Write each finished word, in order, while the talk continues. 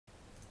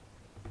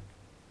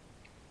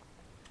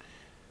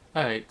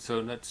Alright, so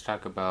let's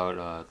talk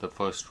about the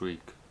first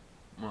week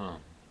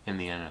in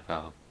the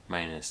NFL,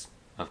 minus,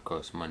 of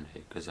course,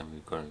 Monday, because I'm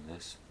recording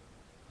this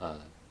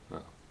well,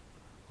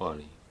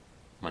 early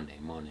Monday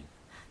morning.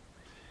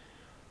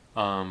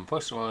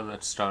 First of all,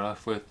 let's start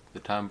off with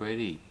the Tom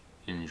Brady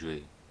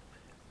injury.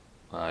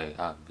 I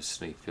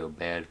obviously feel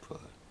bad for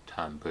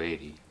Tom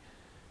Brady.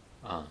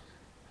 I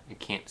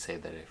can't say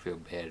that I feel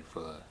bad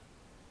for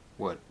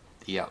what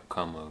the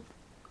outcome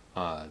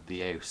of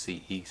the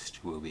AFC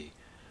East will be.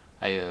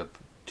 I have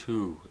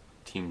two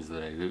teams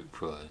that I root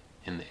for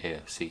in the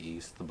AFC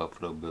East, the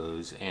Buffalo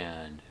Bills,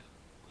 and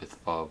with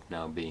Favre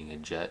now being a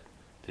Jet,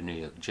 the New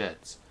York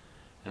Jets.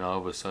 And all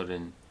of a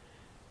sudden,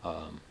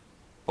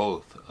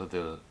 both of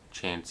the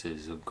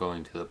chances of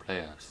going to the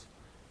playoffs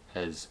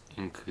has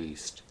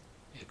increased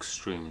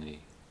extremely.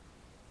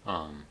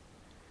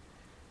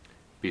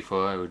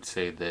 Before I would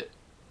say that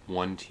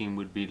one team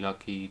would be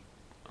lucky,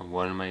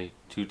 one of my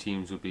two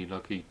teams would be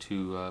lucky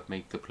to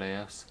make the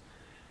playoffs,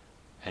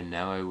 and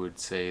now I would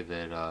say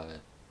that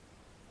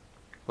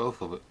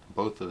both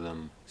of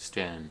them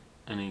stand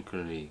an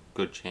equally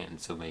good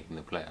chance of making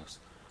the playoffs.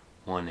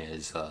 One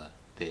is the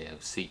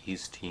AFC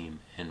East team,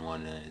 and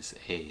one is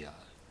a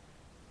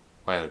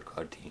wild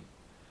card team.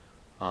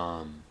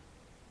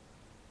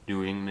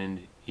 New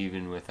England,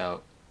 even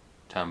without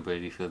Tom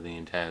Brady for the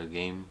entire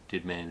game,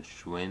 did manage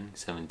to win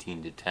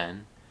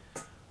 17-10.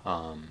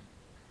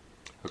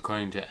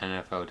 According to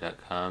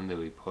NFL.com, they're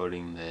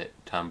reporting that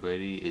Tom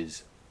Brady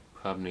is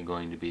probably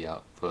going to be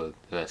out for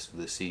the rest of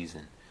the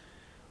season.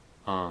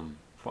 For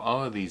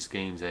all of these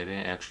games, I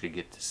didn't actually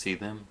get to see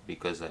them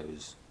because I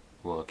was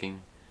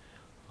working.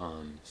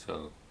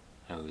 So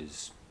I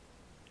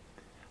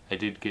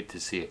did get to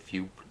see a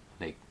few,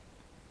 like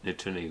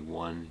literally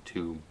 1,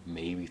 2,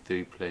 maybe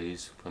 3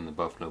 plays from the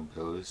Buffalo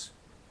Bills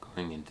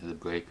going into the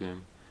break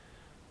room,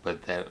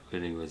 but that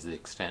really was the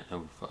extent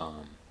of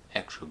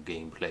actual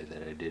gameplay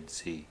that I did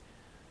see.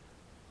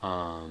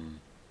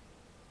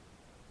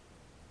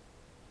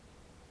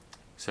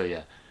 So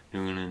yeah,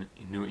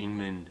 New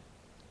England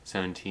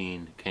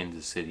 17,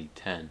 Kansas City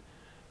 10.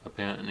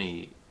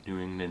 Apparently, New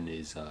England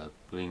is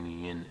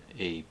bringing in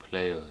a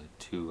player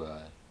to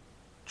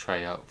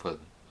try out for the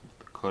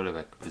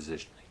quarterback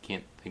position. I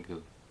can't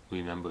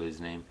remember his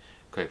name,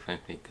 quite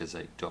frankly, because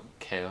I don't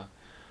care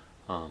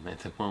at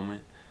the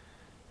moment.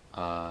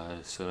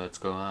 So let's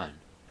go on.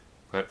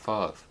 Brett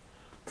Favre.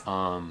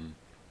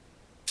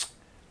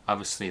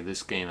 Obviously,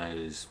 this game I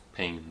was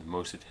paying the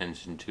most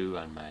attention to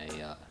on my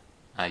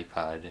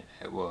iPod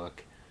at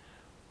work.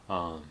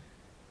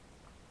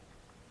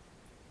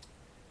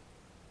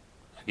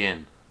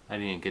 Again, I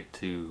didn't get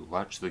to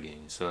watch the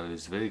game, so I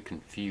was very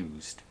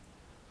confused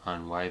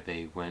on why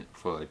they went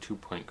for a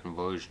 2-point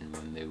conversion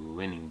when they were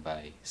winning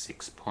by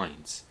 6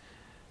 points.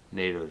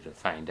 Later to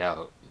find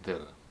out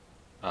the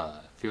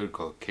field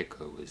goal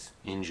kicker was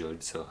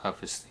injured, so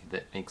obviously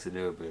that makes a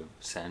little bit of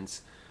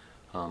sense.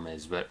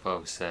 As Brett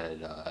Favre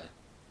said,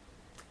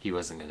 he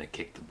wasn't going to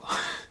kick the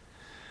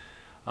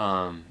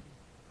ball.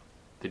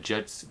 The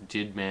Jets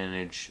did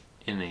manage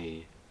in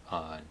a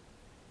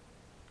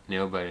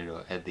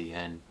nail-biter at the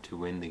end to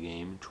win the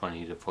game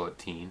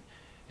 20-14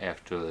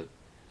 after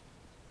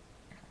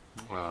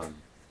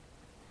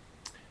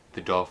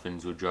the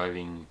Dolphins were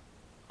driving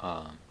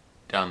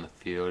down the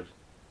field.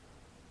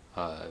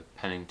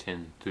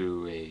 Pennington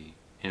threw a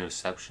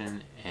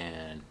interception,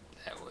 and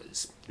that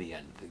was the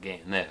end of the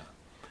game there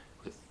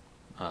with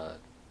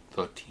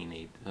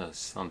 13-8,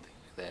 something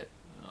like that.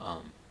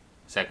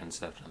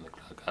 Seconds left on the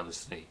clock.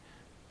 Obviously,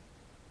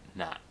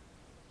 not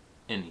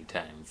any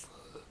time for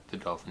the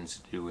Dolphins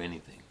to do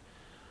anything.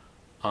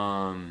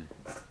 The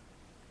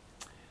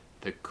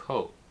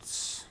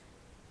Colts,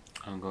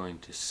 I'm going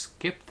to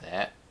skip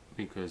that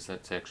because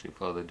that's actually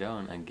further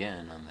down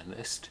again on the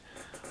list.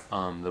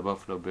 The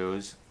Buffalo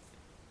Bills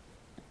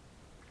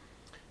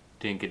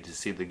didn't get to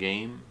see the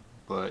game,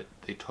 but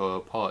they tore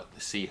apart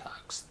the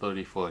Seahawks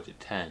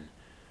 34-10.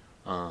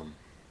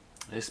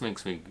 This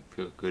makes me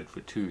feel good for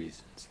two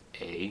reasons.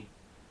 A,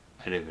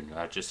 I live in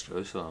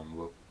Rochester, so I'm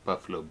a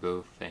Buffalo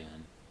Bill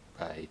fan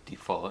by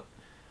default.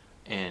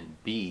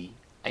 And B,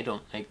 I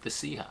don't like the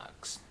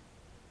Seahawks.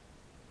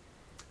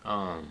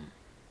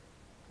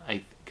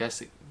 I guess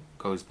it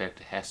goes back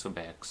to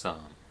Hasselbeck's, I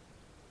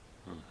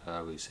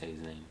always say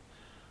his name,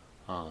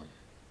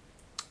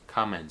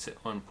 comments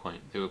at one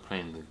point. They were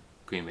playing the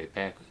Green Bay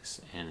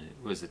Packers, and it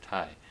was a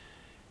tie.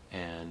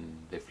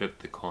 And they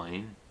flipped the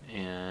coin,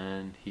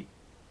 and he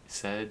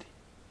said,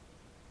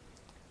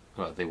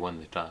 well, they won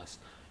the toss,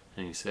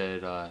 and he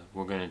said,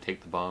 we're going to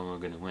take the ball and we're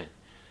going to win.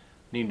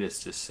 Needless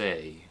to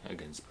say,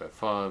 against Brett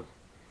Favre,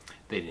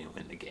 they didn't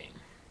win the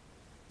game.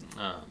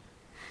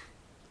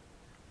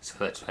 So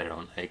that's why I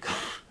don't like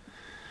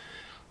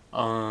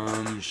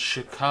them.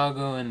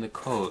 Chicago and the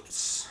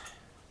Colts.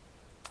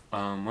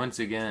 Once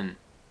again,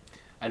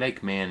 I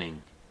like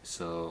Manning,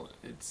 so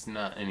it's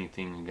not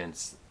anything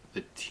against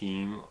the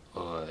team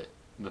or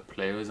the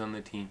players on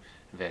the team.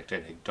 In fact, I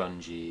like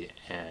Dungy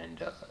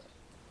and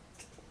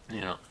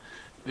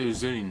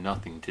there's really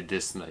nothing to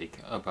dislike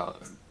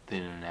about the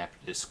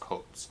Indianapolis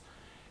Colts,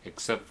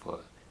 except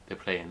for they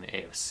play in the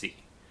AFC.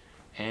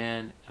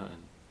 And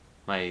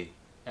my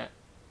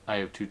I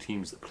have two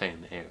teams that play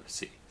in the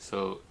AFC.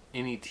 So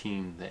any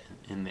team that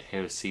in the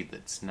AFC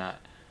that's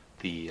not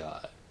the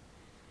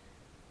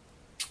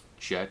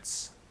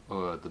Jets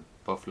or the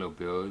Buffalo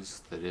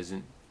Bills that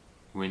isn't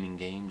winning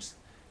games,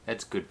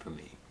 that's good for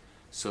me.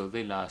 So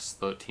they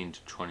lost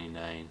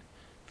 13-29.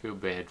 Feel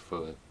bad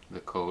for the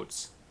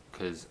Colts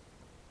because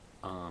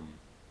I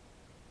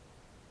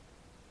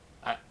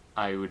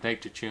would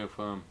like to cheer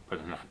for them, but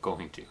I'm not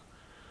going to.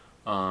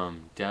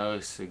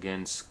 Dallas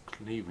against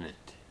Cleveland.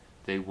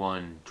 They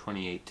won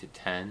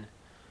 28-10.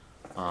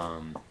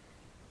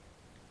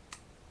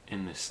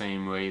 In the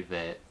same way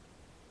that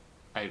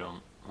I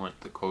don't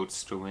want the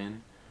Colts to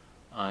win,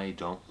 I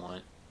don't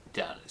want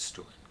Dallas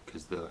to win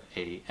because they're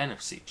a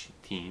NFC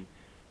team,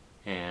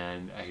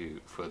 and I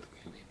root for the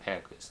Green Bay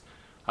Packers.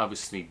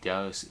 Obviously,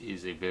 Dallas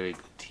is a very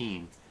good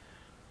team,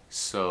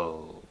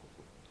 so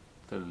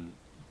the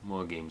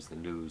more games they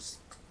lose,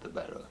 the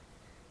better,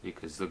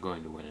 because they're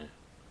going to win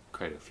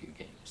quite a few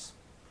games.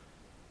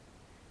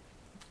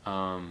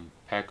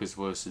 Packers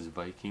versus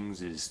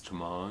Vikings is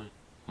tomorrow,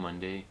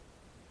 Monday.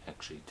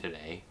 Actually,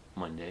 today,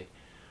 Monday.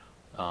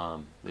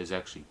 There's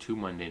actually two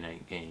Monday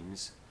night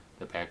games.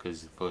 The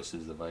Packers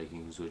versus the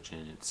Vikings, which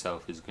in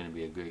itself is going to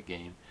be a great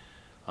game.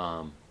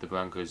 The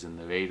Broncos and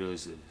the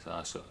Raiders is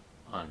also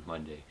on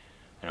Monday.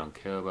 I don't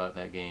care about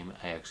that game.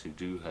 I actually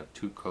do have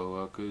two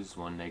co-workers.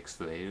 One likes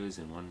the Raiders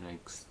and one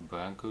likes the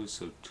Broncos,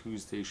 so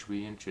Tuesday should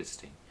be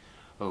interesting.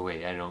 Oh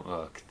wait, I don't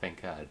work,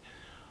 thank God.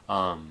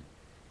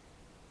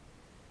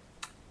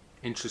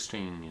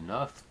 Interesting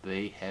enough,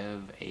 they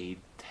have a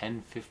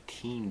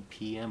 10:15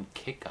 p.m.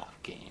 kickoff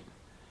game.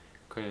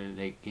 Quite a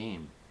late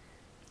game.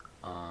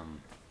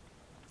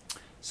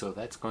 So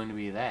that's going to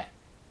be that.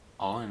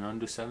 All in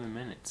under 7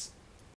 minutes.